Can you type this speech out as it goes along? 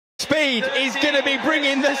Speed is going to be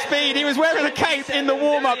bringing the speed. He was wearing a cape in the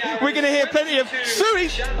warm-up. We're going to hear plenty of Suey.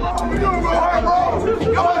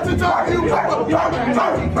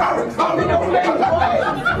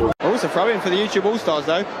 Also throw in for the YouTube All-Stars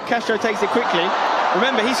though. Castro takes it quickly.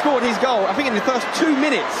 Remember, he scored his goal, I think, in the first 2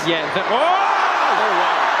 minutes. Yeah.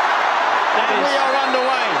 And we are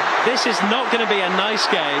underway. This is not going to be a nice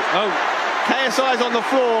game. Oh, KSI's on the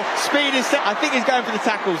floor. Speed is set. I think he's going for the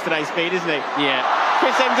tackles today, Speed, isn't he? yeah.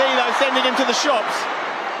 Chris MD, though, sending him to the shops.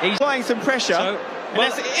 He's applying some pressure.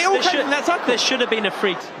 There should have been a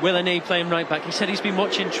freak. Willeney playing right back. He said he's been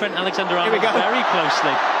watching Trent Alexander-Arnold very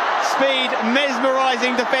closely. Speed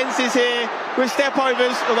mesmerising defences here with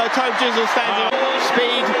step-overs, although Tobe Jizzle standing up.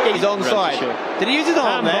 Speed is onside. Did he use his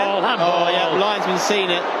arm there? Handball. Oh, yeah, the linesman's seen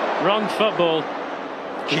it. Wrong football.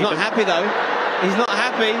 He's not happy, though. He's not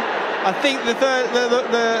happy. I think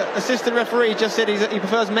the assistant referee just said he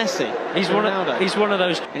prefers Messi. He's one of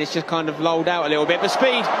those. And it's just kind of lulled out a little bit. But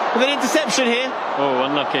Speed with an interception here. Oh,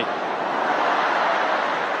 unlucky.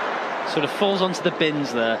 Sort of falls onto the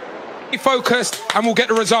bins there. Be focused and we'll get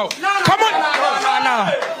the result. No. Come on!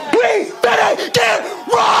 No. We better get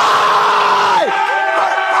right!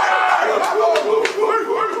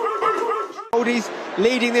 He's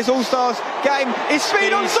leading this All-Stars game. Is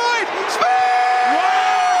Speed onside? Speed!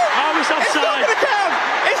 Oh, it's offside. It's not going to count.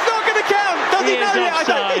 It's not going to count. Does he know it? I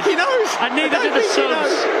don't think he knows. And neither do the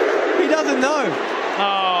subs. He doesn't know.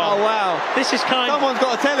 Oh, wow. This is kind. Someone's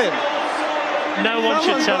got to tell him. No one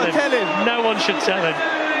should tell him. No one should tell him.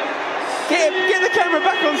 Get the camera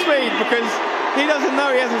back on Speed because he doesn't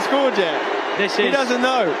know he hasn't scored yet. He doesn't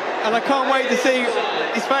know, and I can't wait to see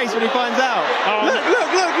his face when he finds out. Oh, look!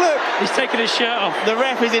 He's taking his shirt off. The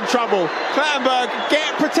ref is in trouble. Clattenburg,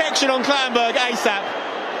 get protection on Clattenburg ASAP.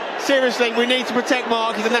 Seriously, we need to protect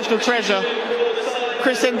Mark. He's a national treasure.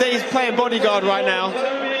 Chris MD is playing bodyguard right now.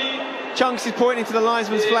 Chunks is pointing to the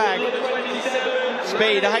linesman's flag.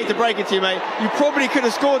 Speed, I hate to break it to you, mate. You probably could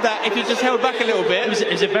have scored that if you just held back a little bit.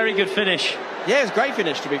 It was a very good finish. Yeah, it's a great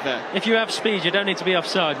finish, to be fair. If you have speed, you don't need to be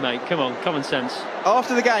offside, mate. Come on, common sense.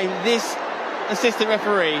 After the game, this assistant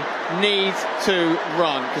referee needs to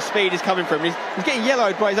run because Speed is coming for him. He's getting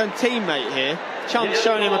yellowed by his own teammate here. Chunks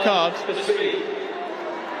showing him a card.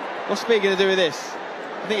 What's Speed going to do with this?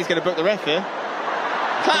 I think he's going to book the ref here.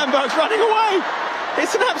 Clattenburg's running away.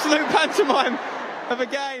 It's an absolute pantomime of a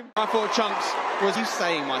game. I thought Chunks was you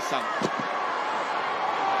saying, my son.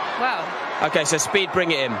 Wow. Okay, so Speed,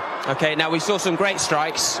 bring it in. Okay, now we saw some great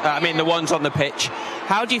strikes. I mean, the ones on the pitch.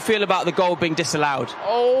 How do you feel about the goal being disallowed?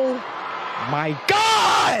 Oh my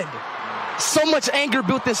God! So much anger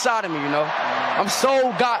built inside of me, you know. I'm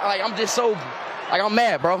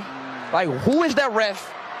mad, bro. Like, who is that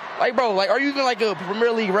ref? Like, bro, like, are you even like a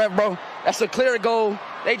Premier League ref, bro? That's a clear goal.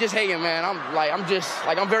 They just hate him, man. I'm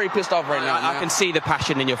very pissed off right now. I can see the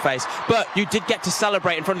passion in your face. But you did get to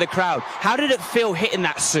celebrate in front of the crowd. How did it feel hitting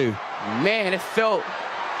that Sue? Man, it felt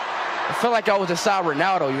like I was inside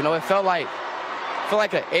Ronaldo, you know. It felt like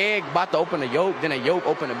an egg about to open a yolk, then a yolk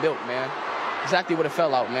open a milk, man. Exactly what it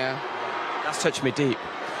felt like, man. That's touched me deep.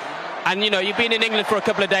 And, you know, you've been in England for a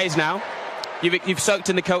couple of days now. You've soaked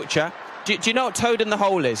in the culture. Do you know what toad in the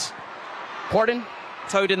hole is? Pardon?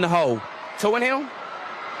 Toad in the hole. Toe in hell?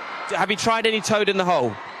 Have you tried any toad in the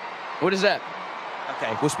hole? What is that?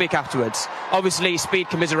 Okay, we'll speak afterwards. Obviously, Speed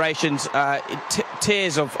commiserations,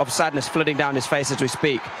 tears of sadness flooding down his face as we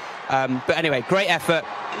speak. But anyway, great effort,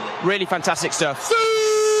 really fantastic stuff.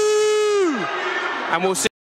 And we'll see.